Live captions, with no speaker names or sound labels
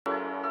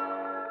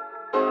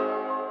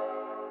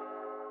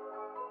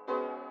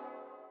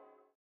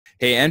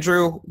Hey,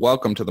 Andrew,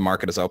 welcome to The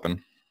Market is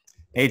Open.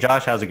 Hey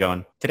Josh, how's it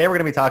going? Today we're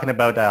going to be talking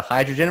about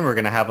hydrogen. We're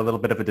going to have a little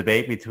bit of a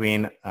debate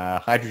between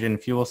hydrogen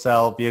fuel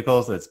cell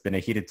vehicles. That's been a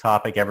heated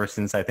topic ever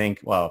since, I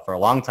think, well, for a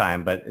long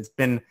time, but it's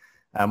been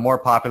more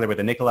popular with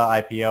the Nikola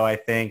IPO, I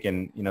think,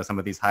 and some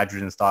of these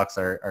hydrogen stocks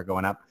are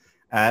going up.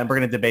 And we're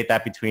going to debate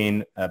that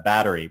between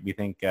battery. We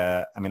think,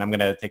 I'm going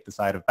to take the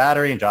side of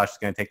battery, and Josh is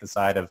going to take the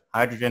side of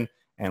hydrogen,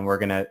 and we're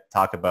going to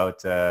talk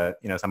about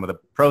some of the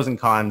pros and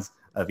cons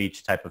of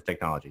each type of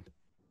technology.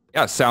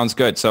 Yeah, sounds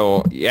good.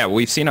 So yeah,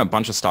 we've seen a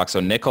bunch of stocks. So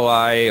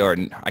Nikolai, or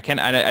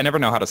I never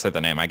know how to say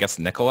the name. I guess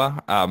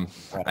Nikola. Right.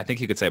 I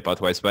think you could say it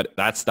both ways, but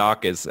that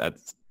stock is at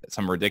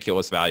some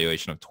ridiculous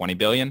valuation of 20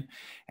 billion.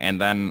 And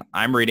then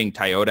I'm reading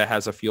Toyota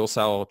has a fuel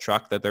cell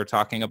truck that they're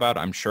talking about.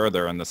 I'm sure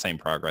they're in the same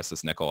progress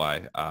as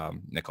Nikola,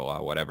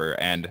 whatever.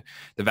 And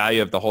the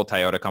value of the whole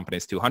Toyota company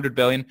is 200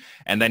 billion.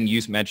 And then you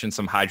mentioned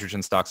some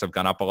hydrogen stocks have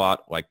gone up a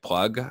lot, like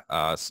Plug.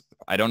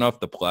 I don't know if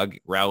the Plug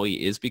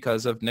rally is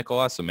because of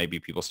Nikola, so maybe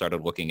people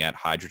started looking at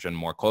hydrogen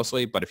more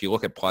closely. But if you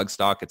look at Plug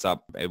stock, it's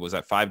up. It was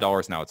at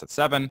 $5, now it's at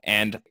 $7.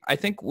 And I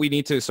think we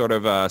need to sort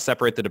of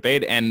separate the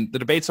debate. And the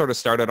debate sort of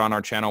started on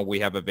our channel. We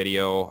have a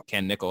video,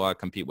 Can Nikola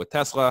compete with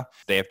Tesla?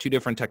 They have two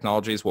different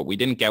technologies. What we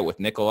didn't get with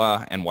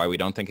Nikola and why we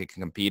don't think it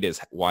can compete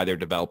is why they're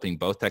developing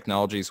both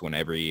technologies when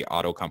every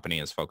auto company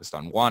is focused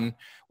on one.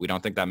 We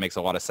don't think that makes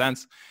a lot of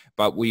sense.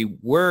 But we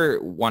were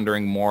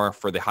wondering more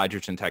for the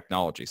hydrogen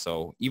technology.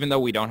 So even though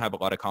we don't have a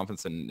lot of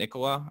confidence in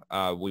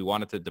Nikola, we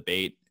wanted to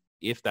debate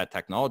if that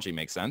technology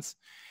makes sense.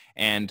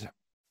 And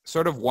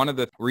sort of one of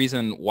the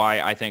reason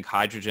why I think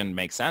hydrogen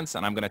makes sense,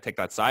 and I'm going to take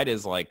that side,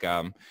 is like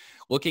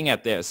looking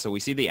at this. So we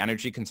see the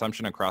energy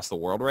consumption across the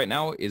world right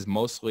now is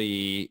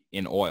mostly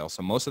in oil.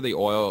 So most of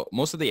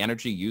the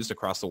energy used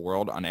across the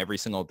world on every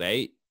single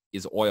day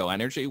is oil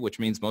energy, which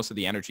means most of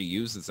the energy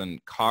used is in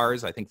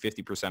cars. I think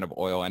 50% of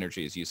oil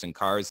energy is used in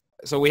cars.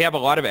 So we have a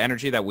lot of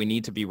energy that we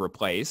need to be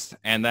replaced.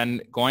 And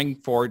then going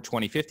forward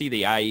 2050,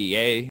 the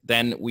IEA,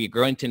 then we're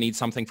going to need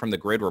something from the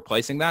grid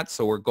replacing that.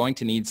 So we're going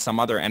to need some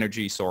other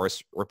energy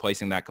source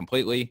replacing that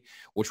completely,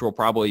 which will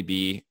probably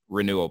be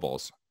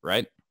renewables,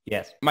 right?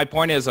 Yes. My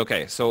point is,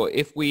 okay, so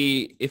if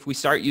we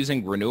start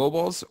using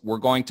renewables, we're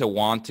going to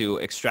want to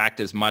extract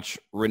as much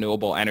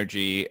renewable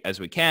energy as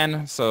we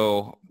can.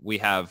 So we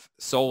have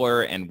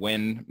solar and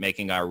wind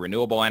making our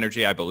renewable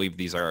energy. I believe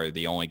these are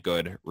the only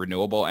good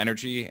renewable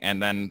energy.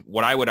 And then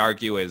what I would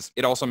argue is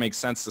it also makes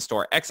sense to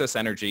store excess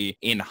energy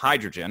in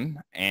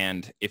hydrogen.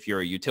 And if you're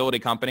a utility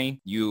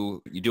company,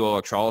 you do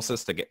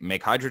electrolysis to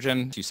make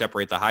hydrogen, you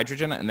separate the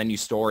hydrogen, and then you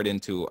store it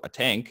into a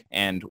tank.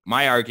 And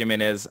my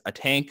argument is a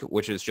tank,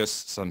 which is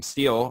just some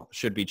steel,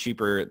 should be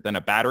cheaper than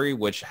a battery,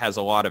 which has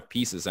a lot of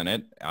pieces in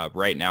it.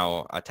 Right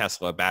now, a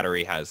Tesla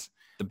battery has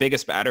the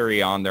biggest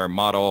battery on their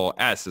Model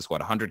S is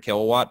 100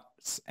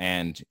 kilowatts.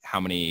 And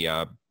how many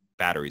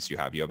batteries do you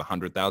have? You have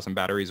 100,000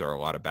 batteries or a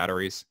lot of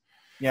batteries?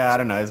 Yeah, I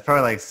don't know. It's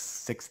probably like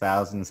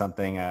 6,000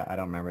 something. I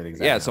don't remember the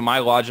exact Yeah, number. so my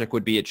logic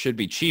would be it should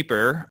be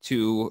cheaper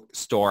to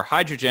store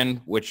hydrogen,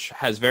 which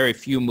has very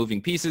few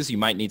moving pieces. You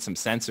might need some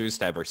sensors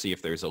to ever see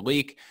if there's a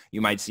leak.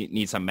 You might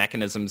need some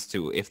mechanisms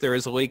to, if there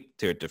is a leak,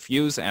 to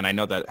diffuse. And I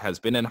know that has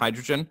been in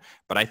hydrogen,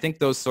 but I think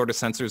those sort of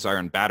sensors are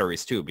in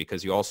batteries too,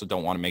 because you also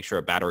don't want to make sure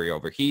a battery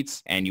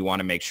overheats and you want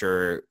to make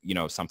sure,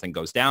 something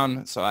goes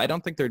down. So I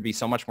don't think there'd be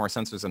so much more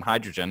sensors in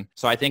hydrogen.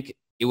 So I think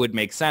it would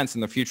make sense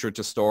in the future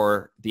to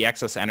store the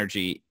excess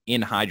energy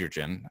in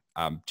hydrogen,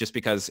 just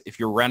because if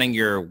you're running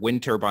your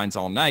wind turbines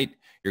all night,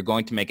 you're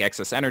going to make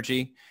excess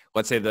energy.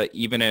 Let's say that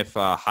even if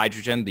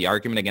hydrogen, the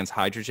argument against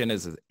hydrogen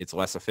is it's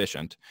less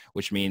efficient,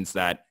 which means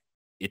that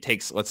it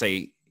takes, let's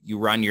say you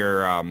run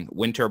your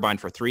wind turbine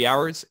for 3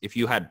 hours. If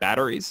you had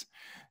batteries,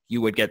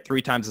 you would get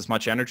 3 times as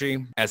much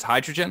energy as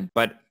hydrogen.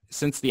 But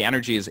since the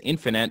energy is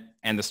infinite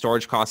and the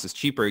storage cost is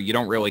cheaper, you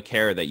don't really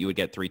care that you would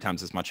get 3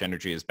 times as much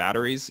energy as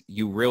batteries.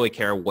 You really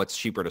care what's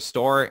cheaper to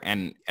store.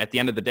 And at the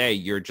end of the day,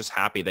 you're just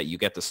happy that you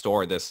get to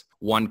store this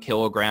 1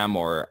 kilogram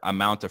or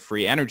amount of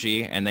free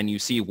energy. And then you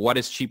see what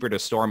is cheaper to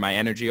store my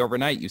energy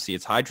overnight. You see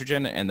it's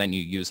hydrogen, and then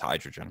you use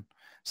hydrogen.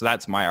 So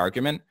that's my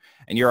argument.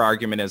 And your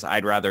argument is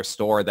I'd rather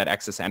store that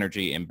excess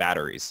energy in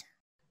batteries.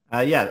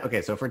 Yeah.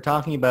 Okay. So if we're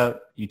talking about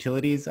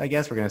utilities, I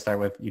guess we're going to start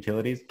with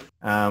utilities.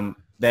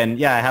 Then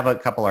yeah, I have a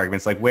couple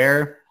arguments.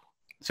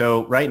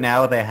 So right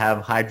now they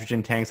have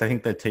hydrogen tanks. I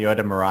think the Toyota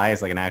Mirai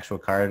is like an actual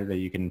car that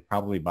you can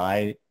probably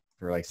buy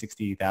for like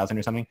 60,000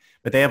 or something.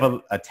 But they have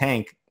a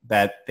tank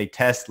that they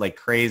test like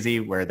crazy,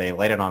 where they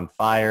light it on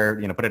fire,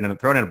 throw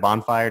it in a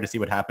bonfire to see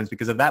what happens.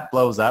 Because if that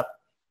blows up,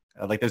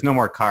 there's no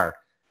more car.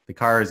 The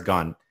car is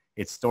gone.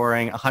 It's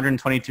storing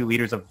 122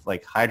 liters of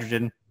like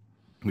hydrogen,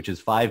 which is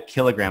 5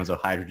 kilograms of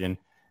hydrogen.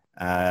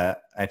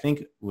 I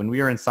think when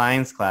we were in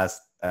science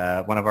class,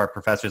 one of our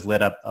professors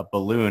lit up a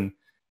balloon,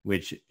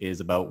 which is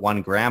about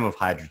 1 gram of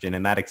hydrogen,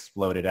 and that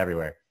exploded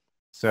everywhere.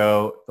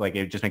 So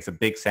it just makes a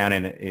big sound,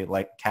 and it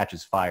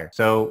catches fire.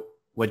 So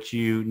what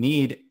you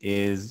need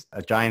is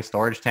a giant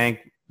storage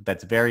tank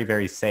that's very,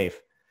 very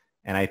safe.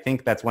 And I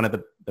think that's one of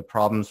the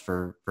problems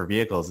for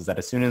vehicles is that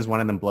as soon as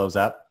one of them blows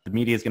up, the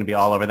media is going to be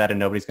all over that and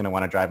nobody's going to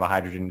want to drive a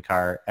hydrogen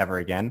car ever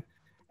again.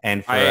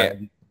 And for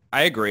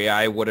I agree.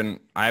 I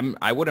wouldn't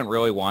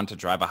really want to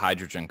drive a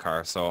hydrogen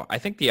car. So I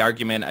think the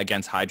argument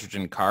against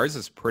hydrogen cars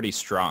is pretty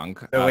strong.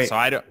 So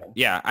I don't,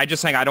 yeah, I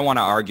just think I don't want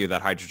to argue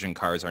that hydrogen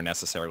cars are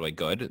necessarily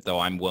good, though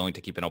I'm willing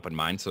to keep an open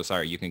mind. So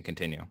sorry, you can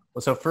continue.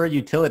 Well, so for a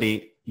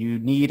utility, you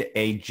need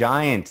a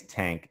giant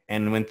tank.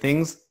 And when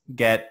things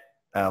get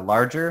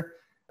larger,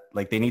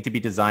 like they need to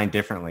be designed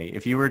differently.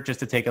 If you were just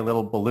to take a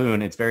little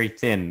balloon, it's very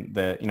thin.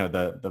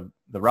 The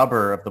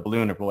rubber of the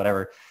balloon or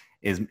whatever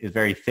is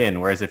very thin.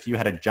 Whereas if you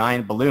had a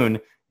giant balloon,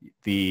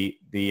 the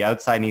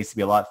outside needs to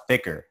be a lot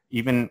thicker.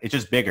 Even it's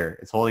just bigger.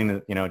 It's holding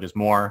the, just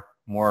more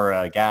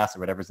gas or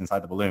whatever's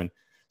inside the balloon.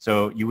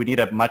 So you would need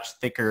a much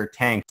thicker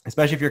tank,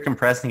 especially if you're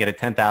compressing it at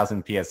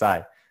 10,000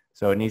 PSI.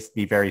 So it needs to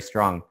be very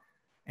strong.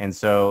 And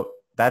so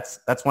that's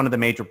one of the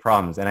major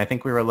problems. And I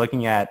think we were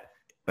looking at,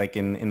 like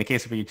in the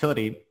case of a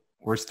utility,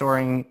 we're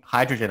storing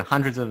hydrogen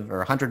hundreds of or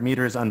 100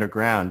 meters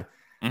underground.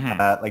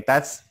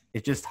 Mm-hmm.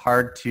 It's just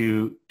hard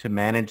to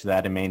manage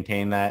that and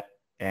maintain that,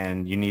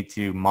 and you need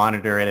to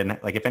monitor it. And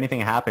like if anything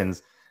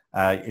happens,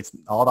 it's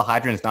all the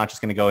hydrogen is not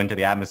just going to go into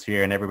the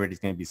atmosphere and everybody's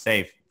going to be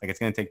safe. Like it's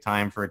going to take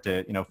time for it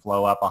to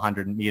flow up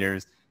 100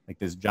 meters, like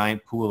this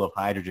giant pool of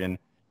hydrogen.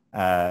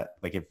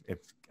 Like if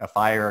a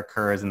fire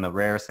occurs in the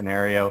rare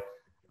scenario,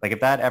 like if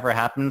that ever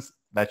happens,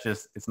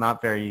 it's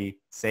not very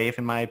safe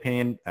in my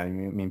opinion. I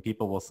mean,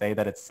 people will say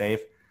that it's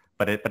safe.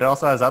 But it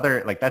also has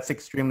that's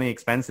extremely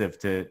expensive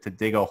to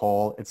dig a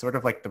hole. It's sort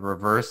of like the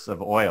reverse of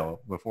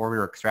oil. Before we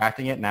were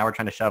extracting it, now we're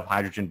trying to shove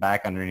hydrogen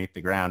back underneath the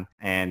ground.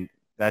 And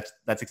that's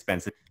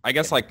expensive. I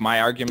guess like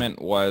my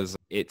argument was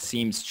it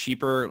seems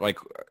cheaper. Like,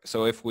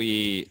 so I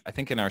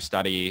think in our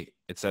study,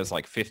 it says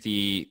like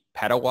 50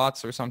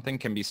 petawatts or something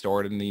can be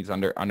stored in these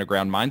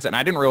underground mines. And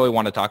I didn't really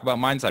want to talk about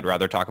mines. I'd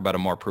rather talk about a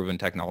more proven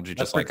technology.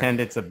 Let's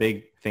pretend it's a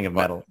big thing of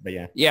metal, but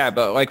yeah. Yeah,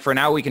 but like for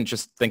now we can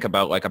just think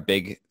about like a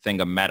big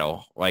thing of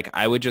metal. Like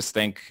I would just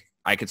think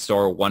I could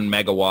store 1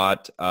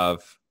 megawatt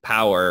of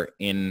power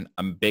in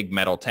a big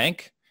metal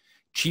tank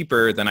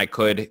cheaper than I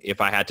could if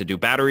I had to do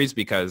batteries,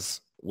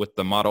 because with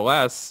the Model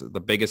S,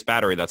 the biggest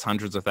battery, that's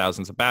hundreds of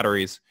thousands of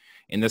batteries.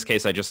 In this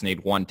case, I just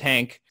need one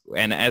tank.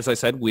 And as I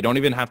said, we don't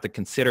even have to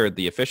consider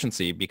the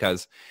efficiency,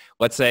 because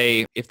let's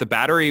say if the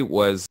battery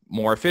was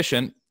more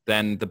efficient,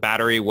 then the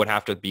battery would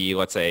have to be,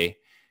 let's say,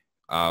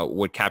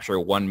 would capture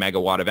 1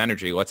 megawatt of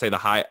energy. Let's say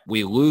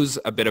we lose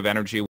a bit of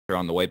energy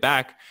on the way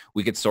back,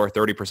 we could store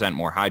 30%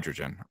 more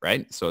hydrogen,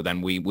 right? So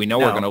then we know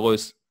we're going to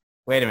lose.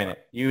 Wait a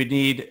minute. You would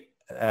need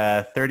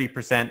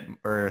 30%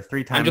 or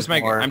 3 times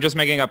more. I'm just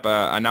making up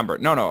a number.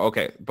 No,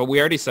 okay. But we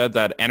already said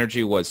that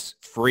energy was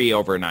free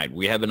overnight.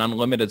 We have an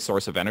unlimited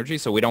source of energy,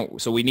 so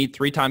we need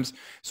 3 times.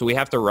 So we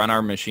have to run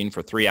our machine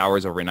for 3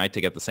 hours overnight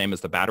to get the same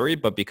as the battery.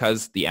 But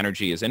because the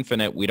energy is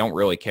infinite, we don't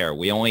really care.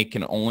 We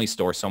can only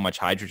store so much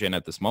hydrogen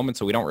at this moment,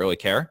 so we don't really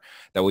care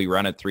that we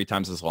run it 3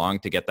 times as long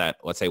to get that,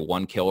 let's say,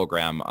 1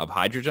 kilogram of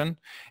hydrogen.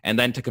 And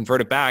then to convert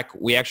it back,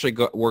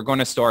 we're going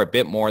to store a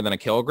bit more than a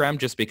kilogram,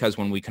 just because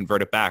when we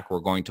convert it back, we're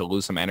going to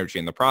lose some energy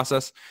in the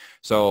process.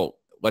 So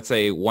let's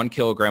say 1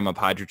 kilogram of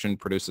hydrogen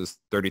produces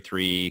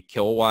 33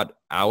 kilowatt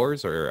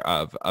hours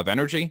of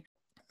energy.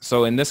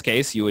 So in this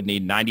case, you would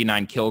need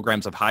 99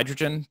 kilograms of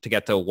hydrogen to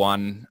get to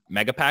 1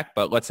 megapack.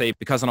 But let's say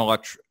because an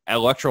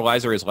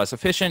electrolyzer is less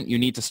efficient, you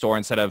need to store,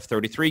 instead of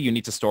 33, you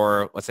need to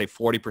store, let's say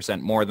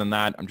 40% more than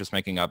that. I'm just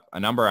making up a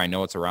number. I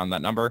know it's around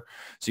that number.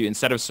 So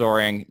instead of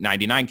storing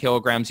 99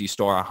 kilograms, you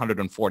store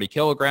 140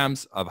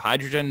 kilograms of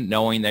hydrogen,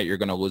 knowing that you're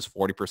going to lose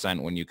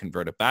 40% when you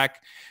convert it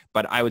back.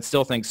 But I would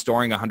still think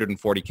storing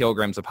 140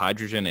 kilograms of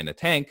hydrogen in a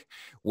tank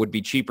would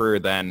be cheaper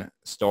than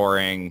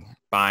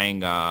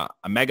buying a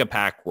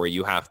megapack where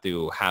you have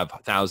to have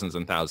thousands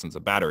and thousands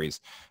of batteries.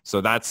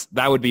 So that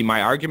would be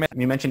my argument.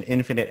 You mentioned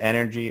infinite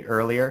energy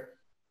earlier,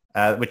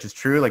 which is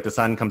true. Like the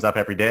sun comes up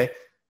every day.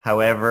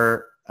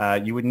 However,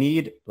 you would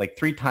need like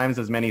 3 times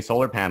as many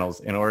solar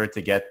panels in order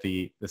to get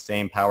the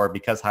same power.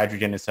 Because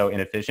hydrogen is so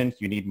inefficient,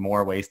 you need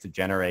more ways to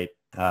generate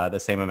the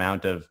same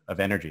amount of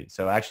energy.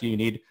 So actually you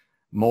need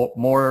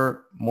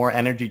more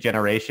energy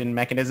generation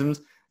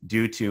mechanisms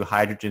due to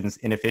hydrogen's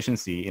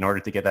inefficiency in order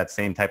to get that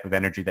same type of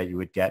energy that you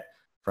would get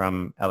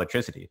from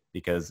electricity,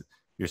 because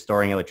you're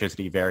storing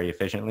electricity very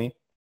efficiently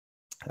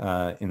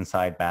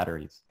inside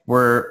batteries.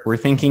 We're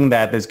thinking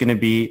that there's going to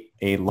be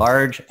a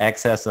large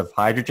excess of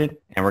hydrogen,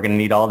 and we're going to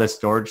need all this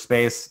storage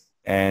space.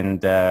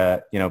 And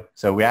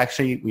so we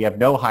have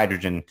no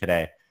hydrogen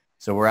today.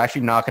 So we're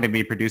actually not going to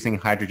be producing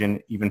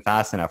hydrogen even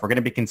fast enough. We're going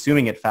to be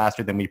consuming it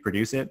faster than we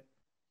produce it.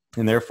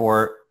 And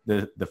therefore,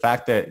 the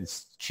fact that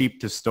it's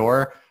cheap to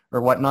store or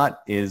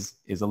whatnot is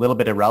a little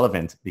bit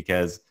irrelevant,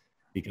 because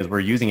we're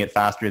using it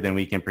faster than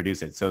we can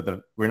produce it.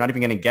 So we're not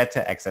even going to get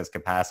to excess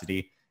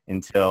capacity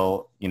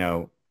until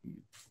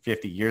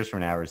 50 years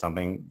from now or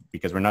something,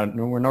 because we're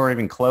not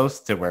even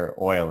close to where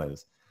oil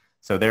is.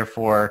 So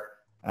therefore,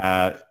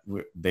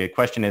 the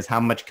question is, how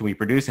much can we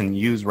produce and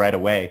use right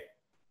away?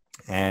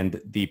 And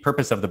the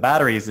purpose of the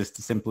batteries is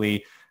to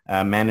simply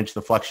manage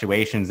the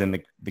fluctuations in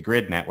the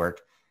grid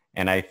network.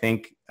 And I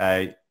think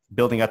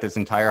building up this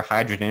entire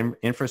hydrogen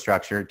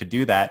infrastructure to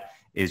do that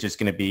is just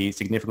going to be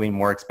significantly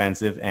more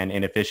expensive and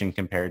inefficient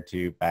compared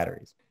to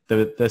batteries.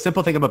 The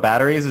simple thing about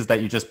batteries is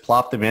that you just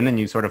plop them in and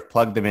you sort of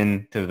plug them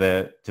into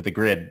the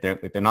grid.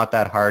 They're not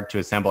that hard to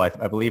assemble. I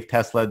believe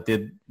Tesla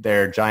did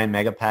their giant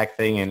megapack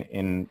thing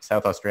in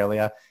South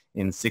Australia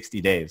in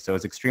 60 days. So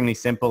it's extremely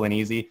simple and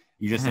easy.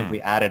 You just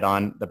simply add it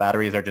on. The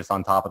batteries are just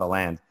on top of the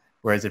land.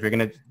 Whereas if you're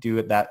going to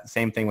do that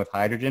same thing with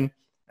hydrogen,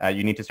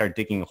 you need to start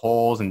digging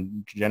holes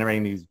and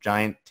generating these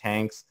giant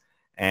tanks.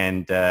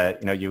 And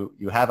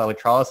you have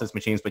electrolysis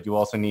machines, but you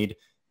also need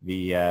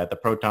the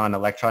proton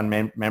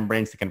electron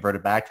membranes to convert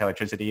it back to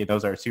electricity.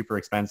 Those are super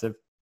expensive.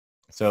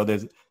 So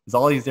there's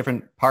all these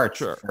different parts.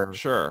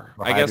 Sure.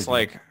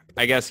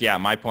 I guess, yeah,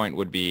 my point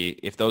would be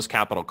if those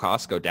capital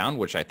costs go down,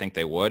 which I think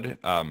they would,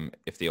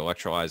 if the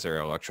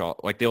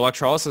the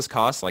electrolysis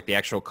costs, like the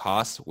actual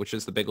cost, which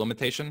is the big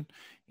limitation,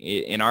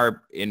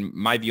 in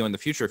my view, in the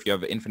future, if you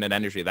have infinite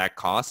energy, that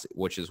cost,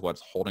 which is what's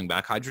holding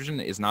back hydrogen,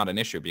 is not an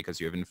issue because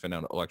you have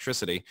infinite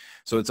electricity.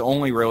 So it's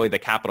only really the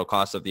capital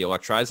cost of the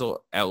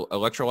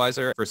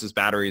electrolyzer versus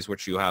batteries,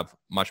 which you have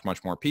much,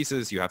 much more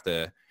pieces.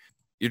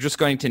 You're just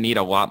going to need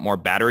a lot more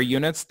battery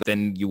units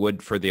than you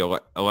would for the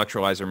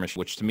electrolyzer machine,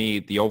 which to me,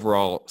 the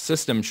overall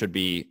system should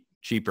be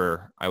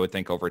cheaper, I would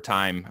think, over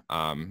time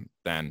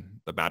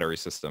than the battery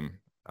system.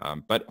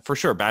 But for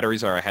sure,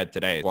 batteries are ahead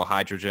today. Well,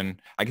 hydrogen,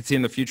 I could see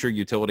in the future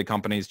utility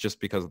companies just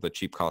because of the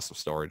cheap cost of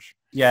storage.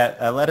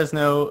 Yeah, let us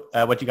know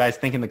what you guys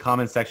think in the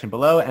comments section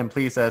below, and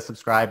please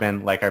subscribe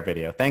and like our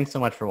video. Thanks so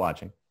much for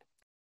watching.